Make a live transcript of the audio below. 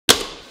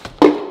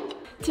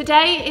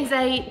Today is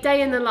a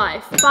day in the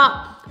life,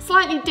 but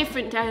slightly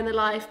different day in the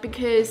life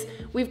because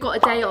we've got a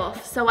day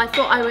off. So I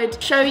thought I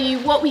would show you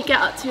what we get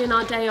up to in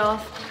our day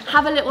off,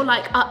 have a little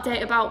like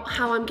update about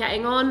how I'm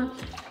getting on.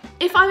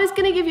 If I was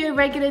gonna give you a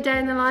regular day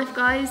in the life,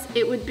 guys,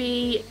 it would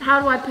be, how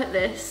do I put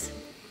this?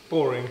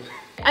 Boring.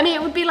 I mean,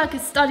 it would be like a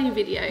study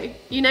video.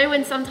 You know,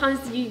 when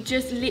sometimes you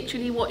just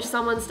literally watch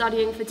someone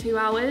studying for 2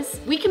 hours?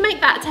 We can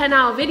make that a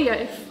 10-hour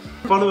video.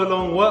 Follow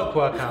along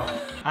workout.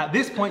 At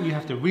this point, you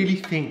have to really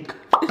think.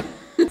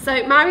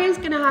 So Mario's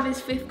gonna have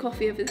his 5th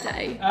coffee of the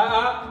day.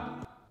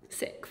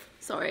 6th,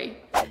 sorry.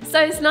 So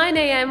it's 9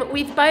 AM,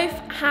 we've both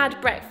had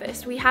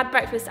breakfast. We had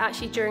breakfast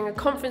actually during a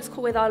conference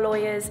call with our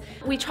lawyers.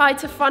 We tried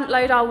to front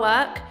load our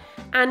work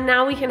and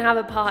now we can have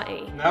a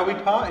party. Now we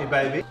party,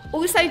 baby.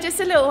 Also, just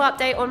a little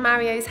update on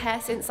Mario's hair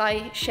since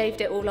I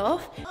shaved it all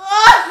off.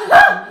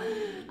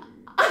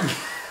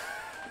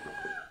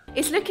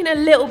 It's looking a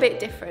little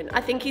bit different.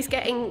 I think he's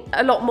getting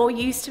a lot more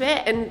used to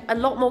it and a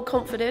lot more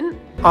confident.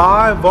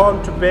 I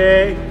want to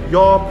be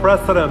your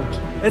president.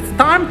 It's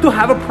time to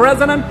have a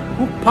president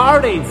who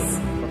parties.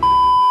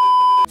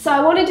 So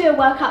I want to do a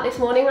workout this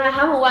morning. I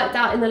haven't worked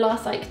out in the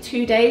last like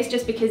 2 days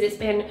just because it's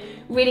been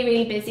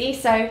really busy.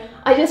 So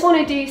I just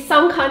want to do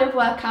some kind of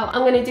workout.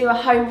 I'm going to do a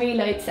home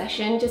reload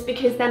session just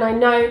because then I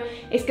know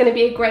it's going to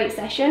be a great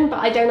session, but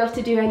I don't have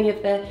to do any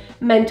of the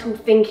mental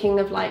thinking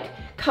of like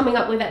coming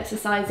up with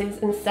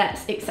exercises and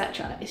sets,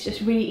 etc. It's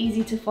just really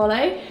easy to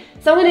follow.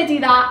 So I'm going to do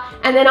that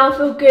and then I'll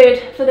feel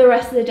good for the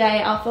rest of the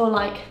day. I'll feel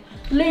like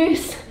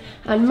loose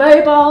and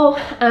mobile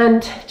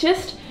and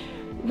just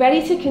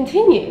ready to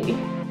continue.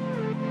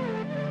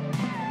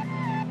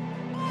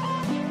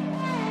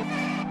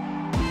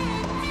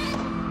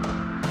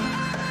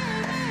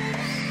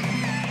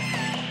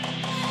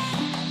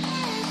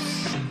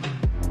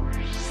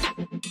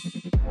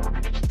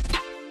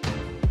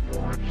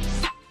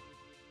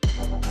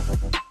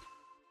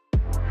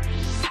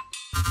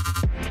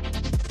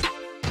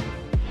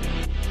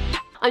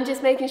 I'm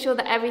just making sure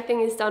that everything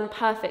is done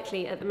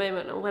perfectly at the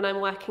moment when I'm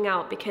working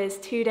out, because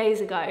 2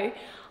 days ago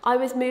I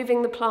was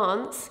moving the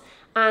plants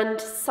and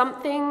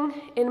something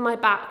in my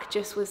back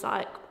just was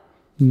like,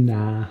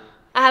 nah.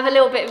 I have a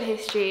little bit of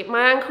history.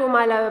 My ankle,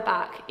 my lower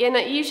back. You know,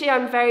 usually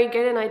I'm very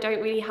good and I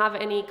don't really have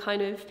any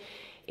kind of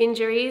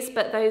injuries,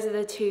 but those are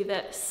the two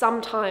that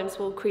sometimes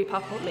will creep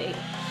up on me.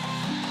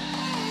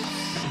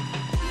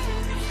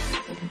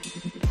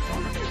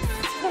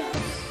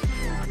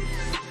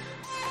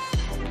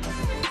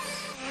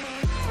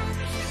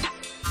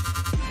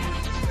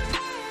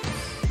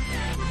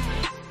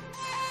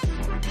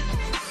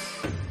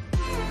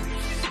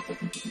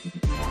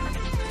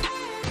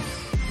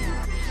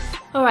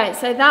 All right,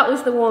 so that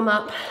was the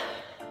warm-up,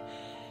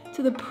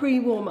 to the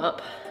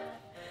pre-warm-up,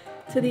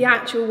 to the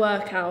actual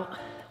workout,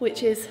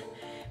 which is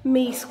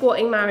me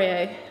squatting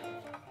Mario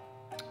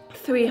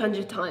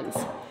 300 times.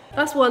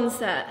 That's one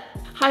set.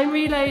 Home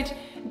reload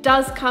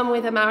does come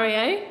with a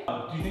Mario.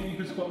 Do you think you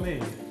could squat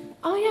me?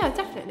 Oh yeah,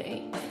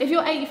 definitely. If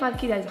you're 85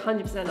 kilos,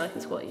 100% I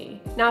can squat you.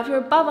 Now, if you're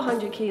above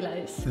 100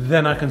 kilos,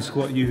 then I can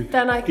squat you.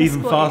 Then I can even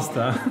squat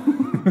faster.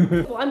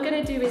 What I'm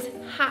gonna do is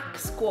hack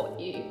squat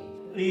you.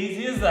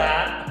 Easy as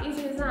that.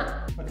 Easy as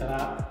that. Look at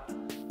that.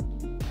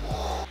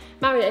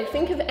 Mario,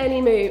 think of any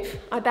move.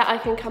 I bet I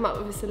can come up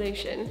with a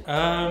solution.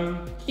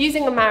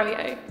 Using a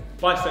Mario.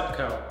 Bicep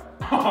curl.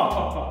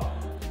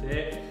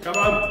 Yeah. Come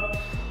on.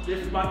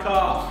 Lift my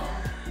calf.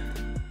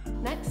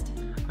 Next.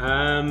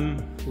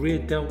 Rear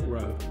delt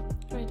row.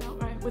 Rear delt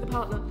row with a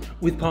partner.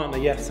 With partner,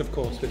 yes, of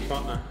course, with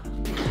partner.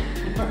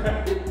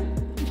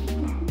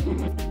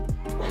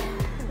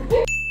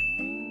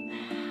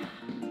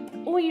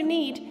 All you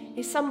need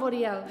is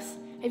somebody else.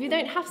 If you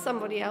don't have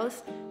somebody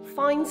else,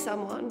 find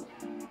someone.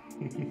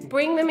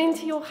 Bring them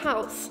into your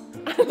house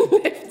and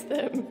lift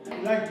them.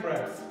 Leg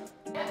press.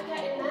 Get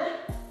in there.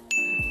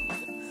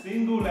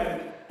 Single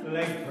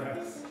leg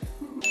press.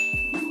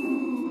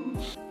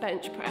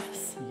 Bench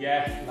press.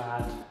 Yes,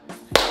 lad.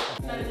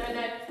 No.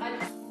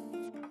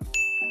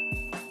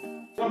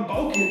 I'm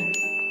bulking.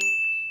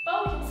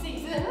 Bulking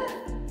season.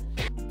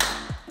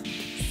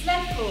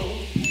 Sled pull.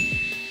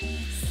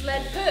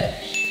 Sled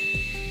push.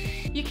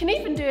 You can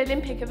even do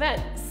Olympic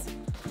events.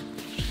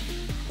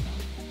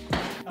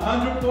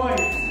 100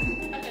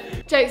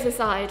 points. Jokes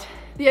aside,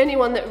 the only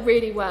one that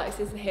really works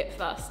is the hip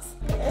thrusts.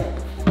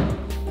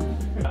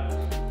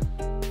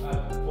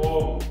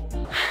 4.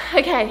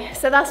 Okay,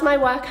 so that's my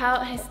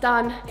workout, it's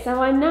done.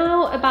 So I'm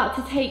now about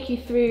to take you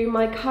through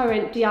my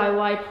current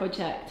DIY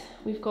project.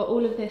 We've got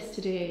all of this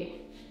to do.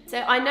 So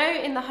I know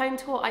in the home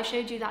tour I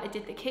showed you that I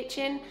did the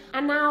kitchen,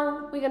 and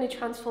now we're going to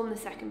transform the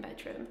second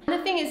bedroom. And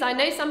the thing is, I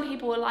know some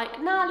people are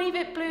like, nah, leave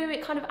it blue,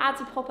 it kind of adds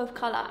a pop of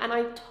colour, and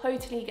I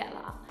totally get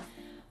that.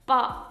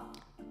 But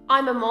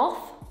I'm a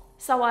moth,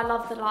 so I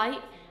love the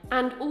light,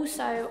 and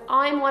also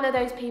I'm one of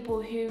those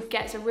people who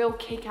gets a real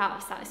kick out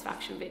of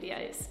satisfaction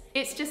videos.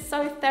 It's just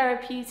so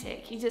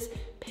therapeutic. You just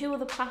peel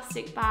the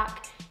plastic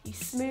back, you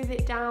smooth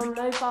it down,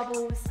 no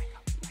bubbles,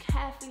 you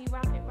carefully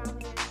wrap it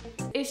around the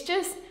edges. It's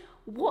just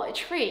What a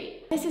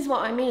treat. This is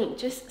what I mean,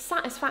 just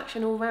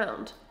satisfaction all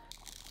round.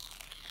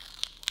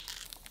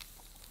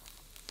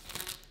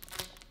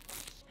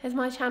 Has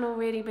my channel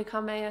really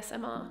become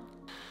ASMR?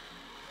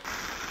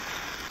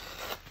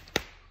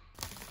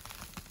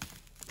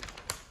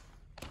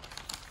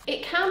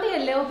 It can be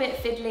a little bit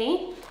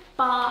fiddly,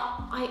 but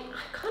I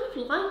kind of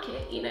like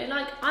it, you know,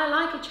 like I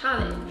like a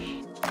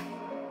challenge.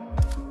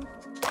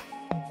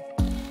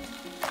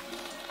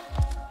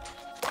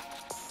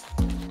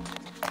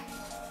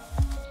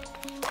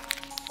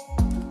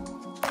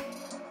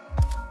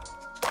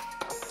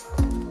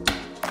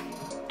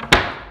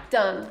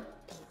 Done.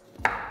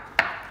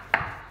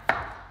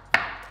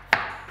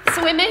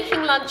 So we're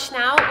making lunch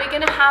now. We're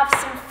gonna have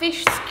some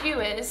fish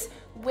skewers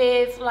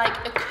with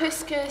like a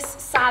couscous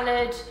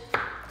salad,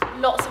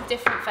 lots of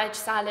different veg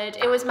salad.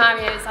 It was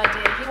Mario's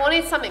idea. He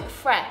wanted something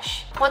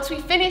fresh. Once we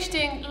finish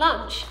doing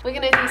lunch, we're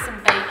gonna do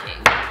some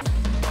baking.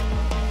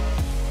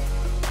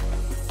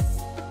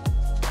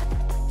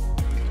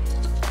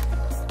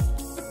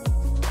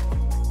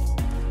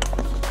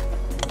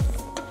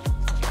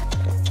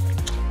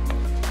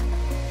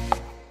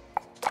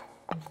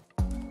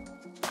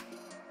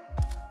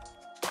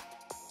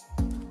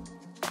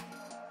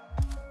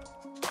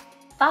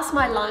 That's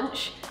my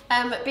lunch.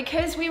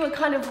 Because we were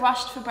kind of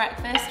rushed for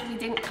breakfast, we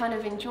didn't kind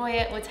of enjoy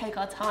it or take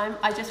our time.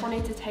 I just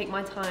wanted to take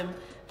my time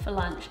for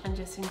lunch and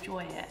just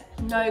enjoy it.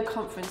 No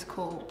conference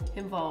call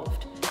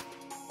involved.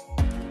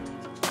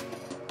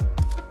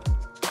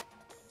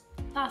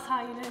 That's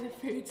how you know the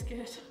food's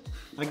good.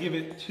 I give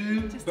it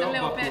 2 just belt a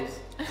little buckles.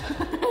 bit.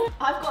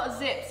 I've got a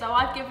zip, so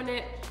I've given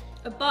it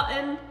a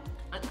button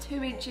and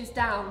 2 inches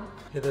down.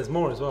 Yeah, there's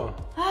more as well.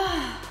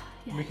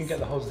 Yes. We can get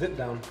the whole zip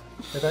down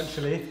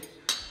eventually.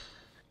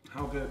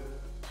 How good?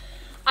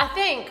 I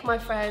think, my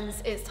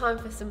friends, it's time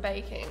for some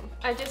baking.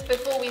 And just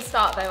before we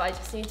start though, I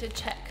just need to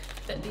check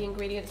that the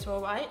ingredients are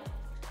all right.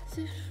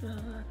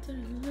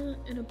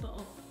 In a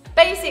bowl.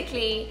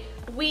 Basically,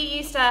 we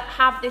used to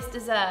have this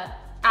dessert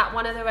at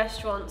one of the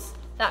restaurants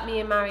that me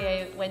and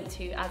Mario went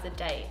to as a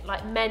date,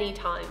 like many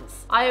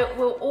times. I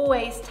will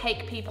always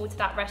take people to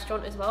that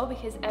restaurant as well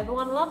because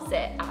everyone loves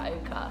it at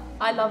Oka.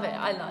 I love it,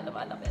 I love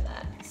it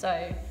there.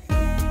 So.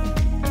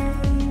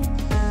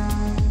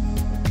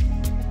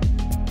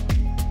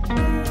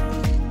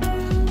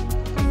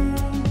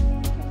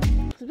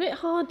 It's a bit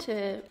hard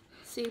to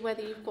see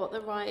whether you've got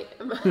the right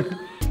amount.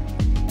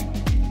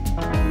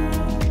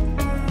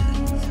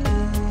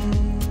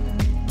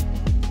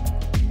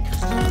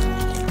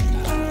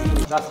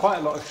 That's quite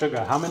a lot of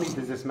sugar. How many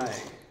does this make?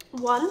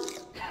 One.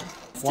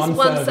 It's One just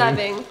one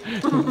serving.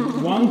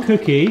 One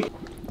cookie.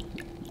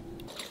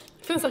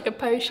 Feels like a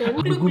potion.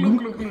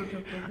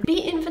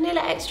 Beat in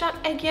vanilla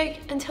extract, egg yolk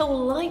until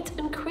light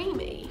and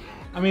creamy.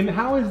 I mean,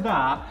 how is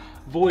that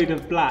void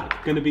of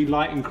black going to be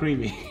light and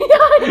creamy?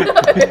 I know.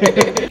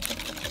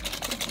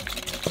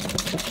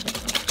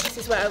 This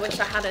is where I wish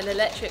I had an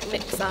electric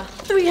mixer.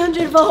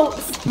 300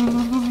 volts.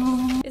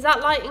 Is that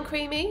light and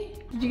creamy?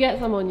 Did you get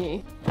some on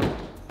you?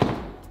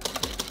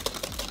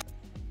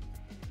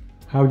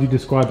 How would you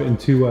describe it in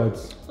 2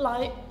 words?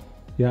 Light.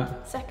 Yeah.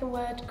 Second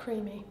word,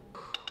 creamy.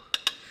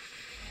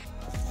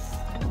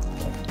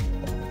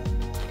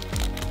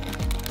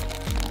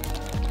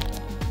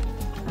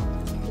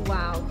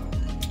 Wow.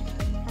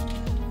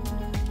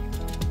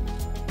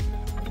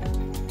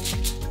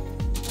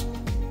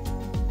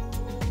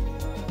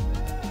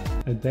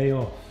 A day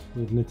off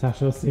with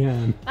Natacha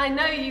Sian. I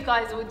know you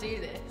guys will do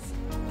this.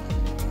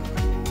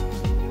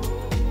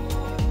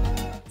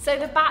 So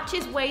the batch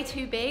is way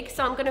too big,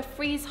 so I'm gonna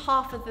freeze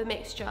half of the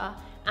mixture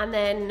and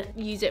then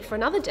use it for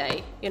another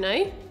day, you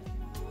know?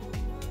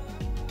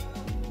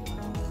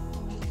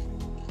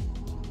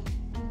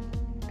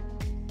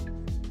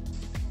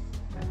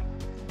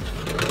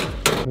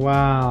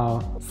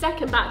 Wow.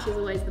 Second batch is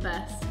always the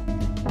best.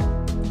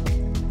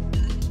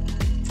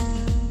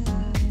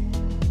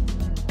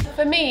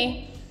 For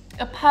me,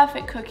 a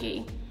perfect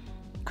cookie.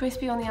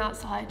 Crispy on the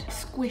outside,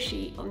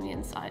 squishy on the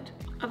inside.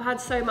 I've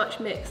had so much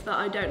mix that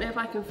I don't know if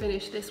I can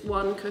finish this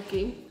one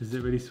cookie. Is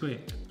it really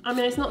sweet? I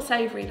mean, it's not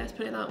savoury, let's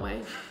put it that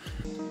way.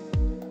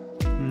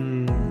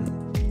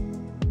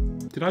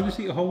 Did I just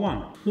eat a whole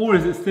one? Or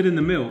is it still in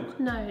the milk?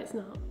 No, it's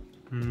not.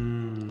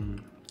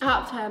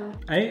 Out of 10.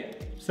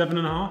 8?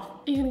 7.5?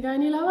 Are you gonna go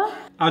any lower?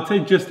 I'd say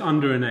just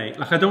under an 8.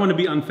 Like, I don't want to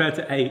be unfair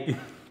to 8.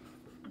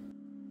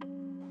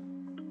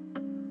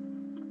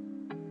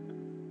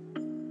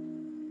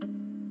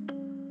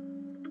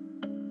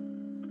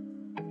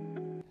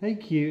 Hey,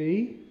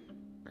 cutie.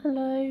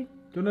 Hello. Do you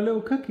want a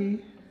little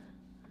cookie?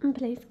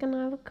 Please, can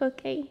I have a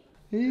cookie?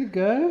 Here you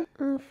go.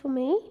 For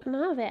me? Can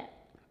I have it?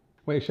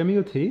 Wait, show me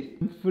your teeth.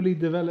 Fully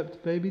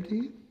developed baby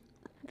teeth.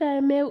 They're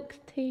milk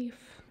teeth.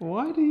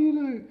 Why do you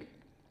look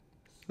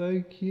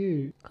so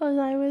cute? Because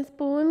I was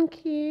born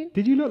cute.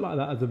 Did you look like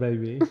that as a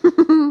baby?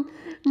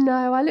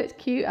 No, I looked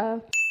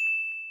cuter.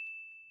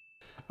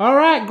 All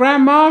right,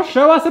 Grandma,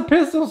 show us a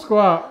pistol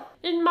squat.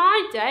 In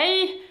my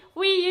day, we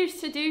We used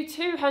to do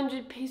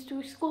 200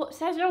 pistol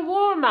squats as a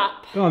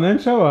warm-up. Go on then,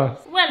 show us.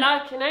 Well,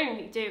 I can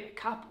only do a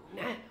couple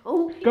now.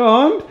 Go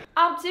on.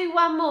 I'll do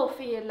one more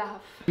for you,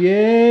 love.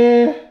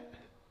 Yeah.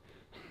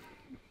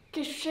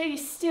 Because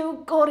she's still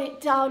got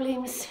it,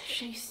 darlings.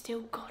 She's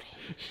still got it.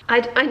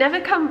 I never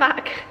come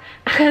back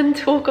and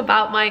talk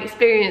about my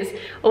experience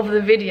of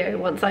the video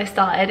once I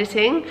start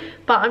editing,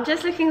 but I'm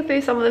just looking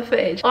through some of the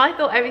footage. I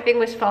thought everything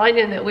was fine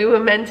and that we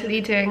were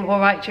mentally doing all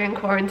right during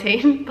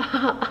quarantine, but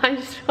I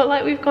just feel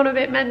like we've gone a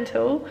bit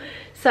mental.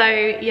 So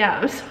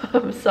yeah,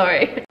 I'm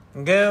sorry.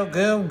 Go,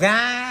 go,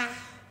 guy.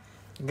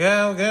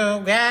 Go,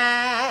 go,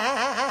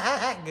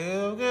 guy.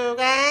 Go, go,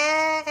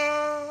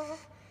 guy.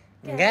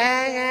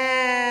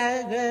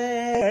 Guy, go.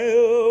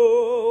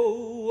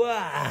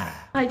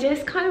 I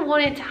just kind of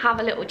wanted to have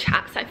a little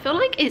chat because I feel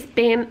like it's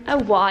been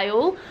a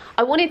while.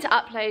 I wanted to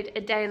upload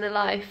a day in the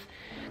life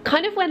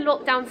kind of when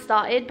lockdown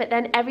started, but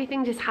then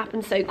everything just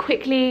happened so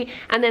quickly,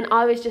 and then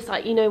I was just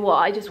like, you know what,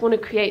 I just want to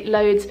create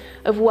loads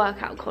of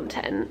workout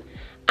content,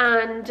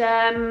 and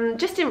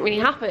just didn't really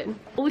happen.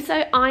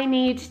 Also, I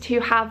need to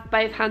have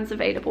both hands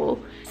available.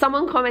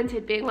 Someone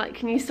commented being like,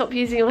 can you stop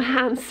using your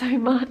hands so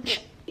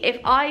much?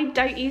 If I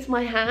don't use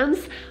my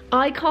hands,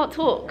 I can't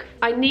talk.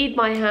 I need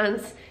my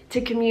hands to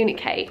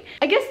communicate.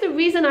 I guess the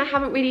reason I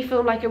haven't really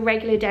filmed like a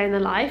regular day in the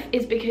life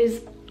is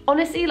because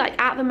honestly,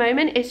 like at the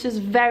moment, it's just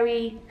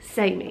very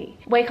samey.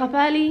 Wake up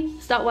early,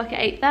 start work at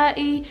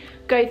 8:30,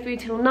 go through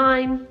till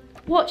 9,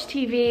 watch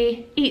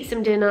TV, eat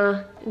some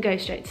dinner, and go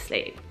straight to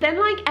sleep. Then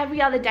like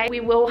every other day,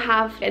 we will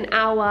have an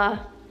hour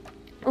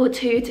or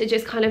two to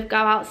just kind of go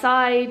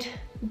outside,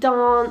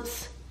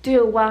 dance,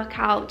 do a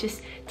workout,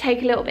 just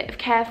take a little bit of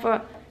care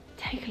for,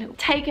 take a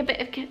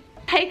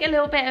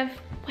little bit of,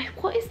 wait,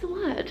 what is the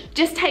word?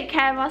 Just take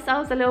care of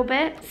ourselves a little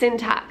bit.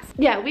 Syntax.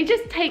 Yeah, we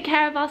just take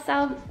care of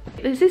ourselves.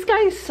 Is this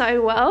going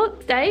so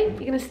well? Stay?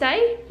 You gonna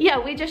stay? Yeah,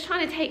 we're just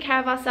trying to take care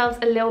of ourselves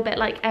a little bit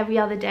like every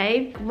other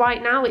day.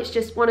 Right now, it's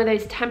just one of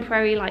those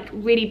temporary, like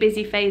really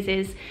busy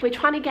phases. We're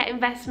trying to get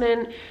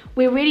investment.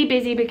 We're really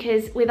busy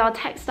because with our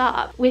tech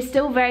startup, we're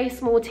still a very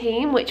small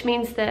team, which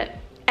means that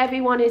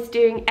everyone is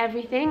doing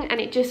everything and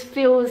it just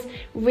feels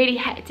really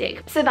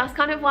hectic. So that's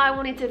kind of why I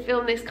wanted to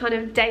film this kind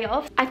of day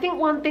off. I think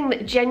one thing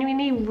that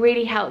genuinely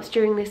really helps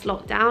during this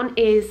lockdown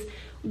is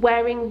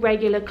wearing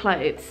regular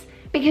clothes.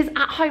 Because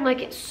at home, like,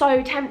 it's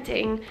so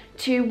tempting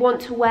to want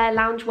to wear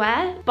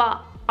loungewear,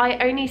 but I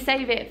only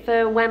save it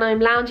for when I'm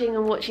lounging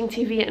and watching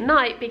TV at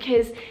night,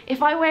 because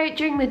if I wear it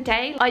during the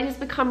day, I just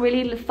become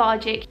really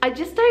lethargic. I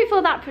just don't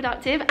feel that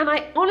productive, and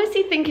I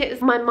honestly think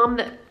it's my mum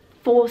that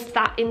forced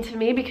that into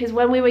me, because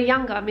when we were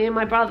younger, me and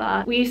my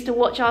brother, we used to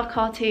watch our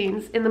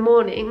cartoons in the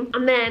morning,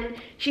 and then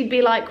she'd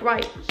be like,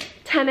 right,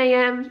 10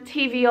 AM,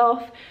 TV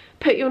off,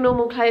 put your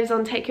normal clothes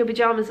on, take your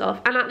pajamas off.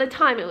 And at the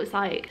time it was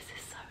like, this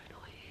is so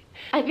annoying.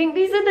 I think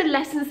these are the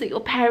lessons that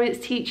your parents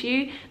teach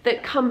you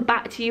that come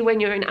back to you when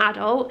you're an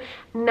adult.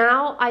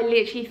 Now I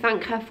literally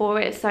thank her for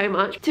it so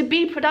much. To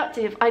be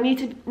productive, I need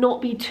to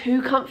not be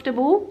too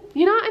comfortable.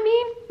 You know what I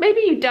mean?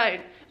 Maybe you don't.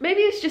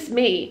 Maybe it's just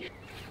me.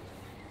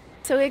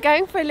 So we're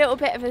going for a little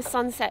bit of a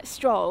sunset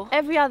stroll.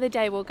 Every other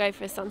day we'll go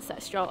for a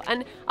sunset stroll,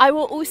 and I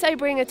will also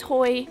bring a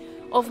toy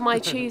of my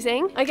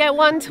choosing. I get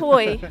one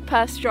toy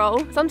per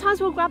stroll.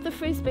 Sometimes we'll grab the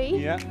frisbee.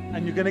 Yeah,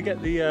 and you're gonna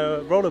get the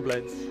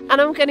rollerblades.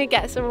 And I'm gonna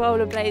get some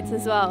rollerblades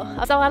as well.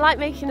 So I like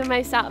making the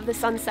most out of the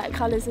sunset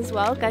colours as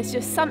well. There's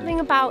just something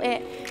about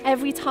it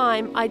every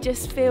time. I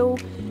just feel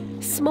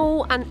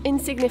small and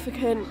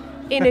insignificant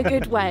in a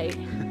good way.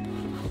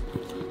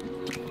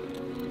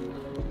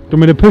 Do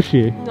you want me to push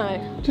you? No.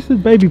 Just a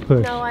baby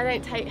push. No, I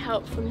don't take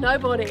help from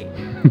nobody.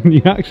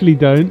 You actually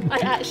don't? I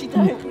actually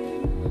don't.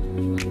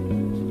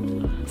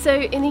 So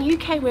in the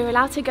UK, we're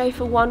allowed to go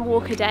for one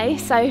walk a day.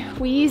 So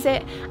we use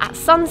it at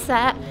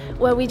sunset,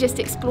 where we just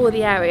explore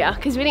the area,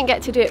 because we didn't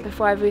get to do it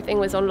before everything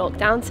was on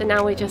lockdown. So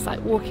now we're just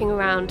like walking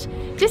around,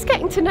 just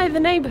getting to know the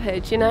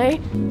neighbourhood, you know?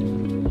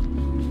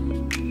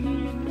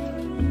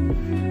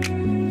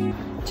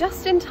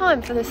 Just in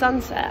time for the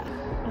sunset.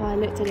 Oh, I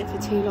looked at it for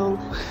too long.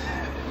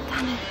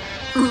 Damn it.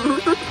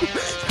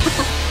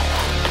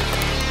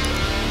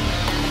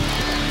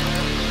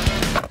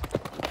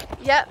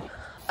 Yep.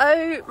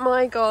 Oh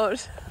my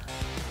god.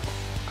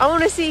 I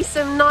want to see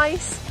some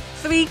nice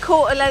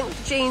 3/4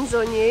 length jeans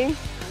on you.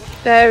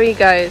 There he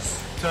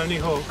goes. Tony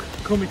Hawk.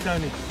 Call me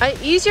Tony.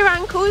 Use your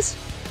ankles.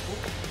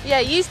 Yeah,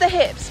 use the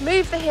hips.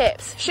 Move the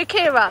hips.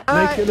 Shakira.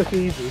 Make it look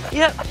easy.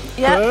 Yep.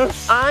 Yep.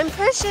 Push. I'm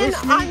pushing.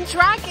 Push me. I'm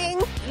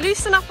dragging.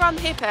 Loosen up around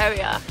the hip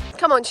area.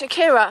 Come on,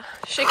 Shakira.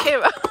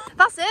 Shakira.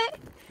 That's it.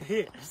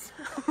 Hips.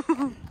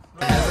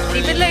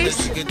 Keep it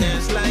loose. Keep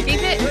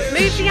it.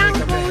 Move the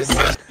ankles.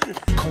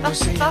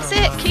 That's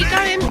it. Keep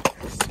going.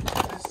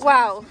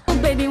 Wow.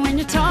 Baby, when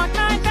you talk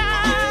like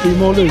that, See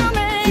more loose.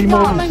 See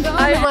more loose.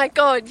 Oh my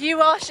god,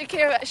 you are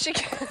Shakira.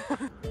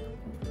 Shakira.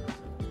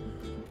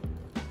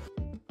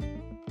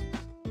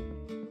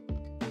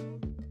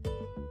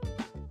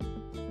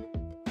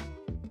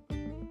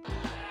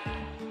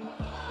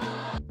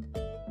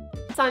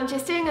 So I'm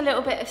just doing a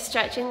little bit of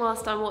stretching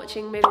whilst I'm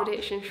watching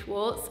Middleditch and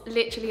Schwartz.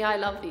 Literally, I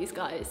love these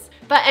guys.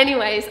 But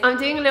anyways, I'm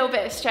doing a little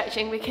bit of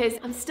stretching because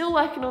I'm still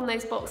working on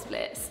those box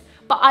splits,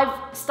 but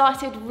I've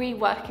started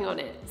reworking on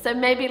it. So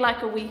maybe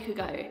like a week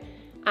ago.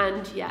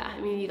 And yeah, I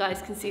mean, you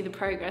guys can see the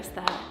progress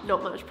there,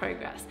 not much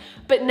progress.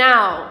 But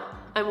now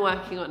I'm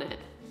working on it.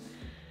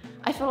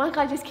 I feel like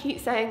I just keep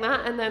saying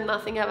that and then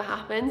nothing ever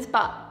happens,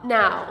 but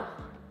now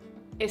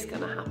it's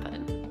gonna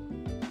happen.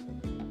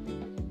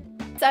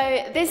 So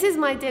this is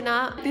my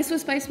dinner. This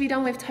was supposed to be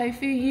done with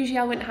tofu. Usually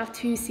I wouldn't have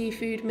 2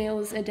 seafood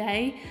meals a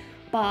day,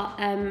 but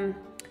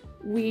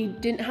we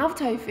didn't have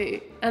tofu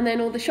and then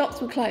all the shops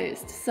were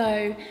closed.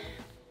 So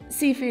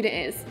seafood it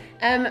is.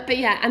 But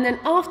yeah, and then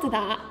after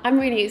that, I'm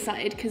really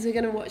excited because we're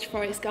gonna watch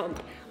Forrest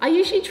Gump. I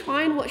usually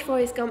try and watch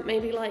Forrest Gump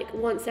maybe like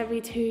once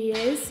every 2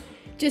 years,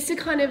 just to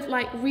kind of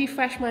like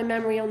refresh my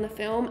memory on the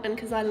film, and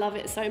because I love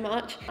it so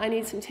much. I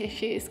need some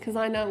tissues because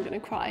I know I'm gonna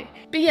cry.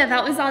 But yeah,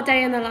 that was our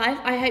day in the life.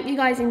 I hope you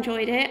guys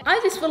enjoyed it. I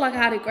just feel like I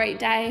had a great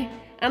day,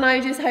 and I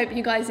just hope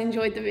you guys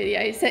enjoyed the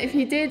video. So if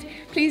you did,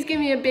 please give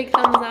me a big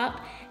thumbs up.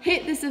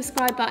 Hit the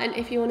subscribe button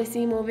if you want to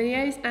see more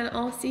videos, and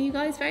I'll see you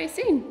guys very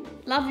soon.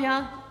 Love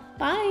ya.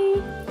 Bye.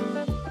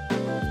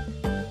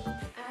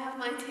 I have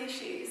my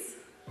tissues.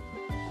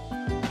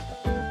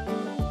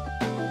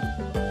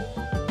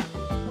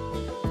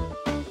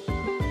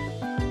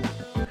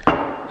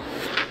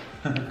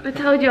 I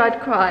told you I'd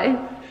cry.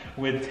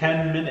 We're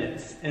 10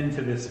 minutes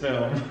into this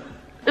film.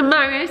 And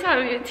Mario's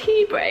having a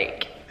tea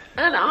break.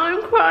 And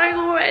I'm crying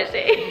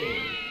already.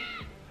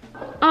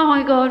 Oh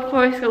my god,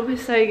 Forrest Gump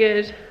is so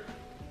good.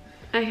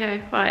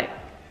 Okay, right.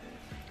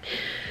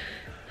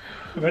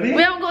 Ready?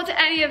 We haven't got to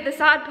any of the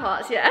sad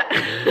parts yet.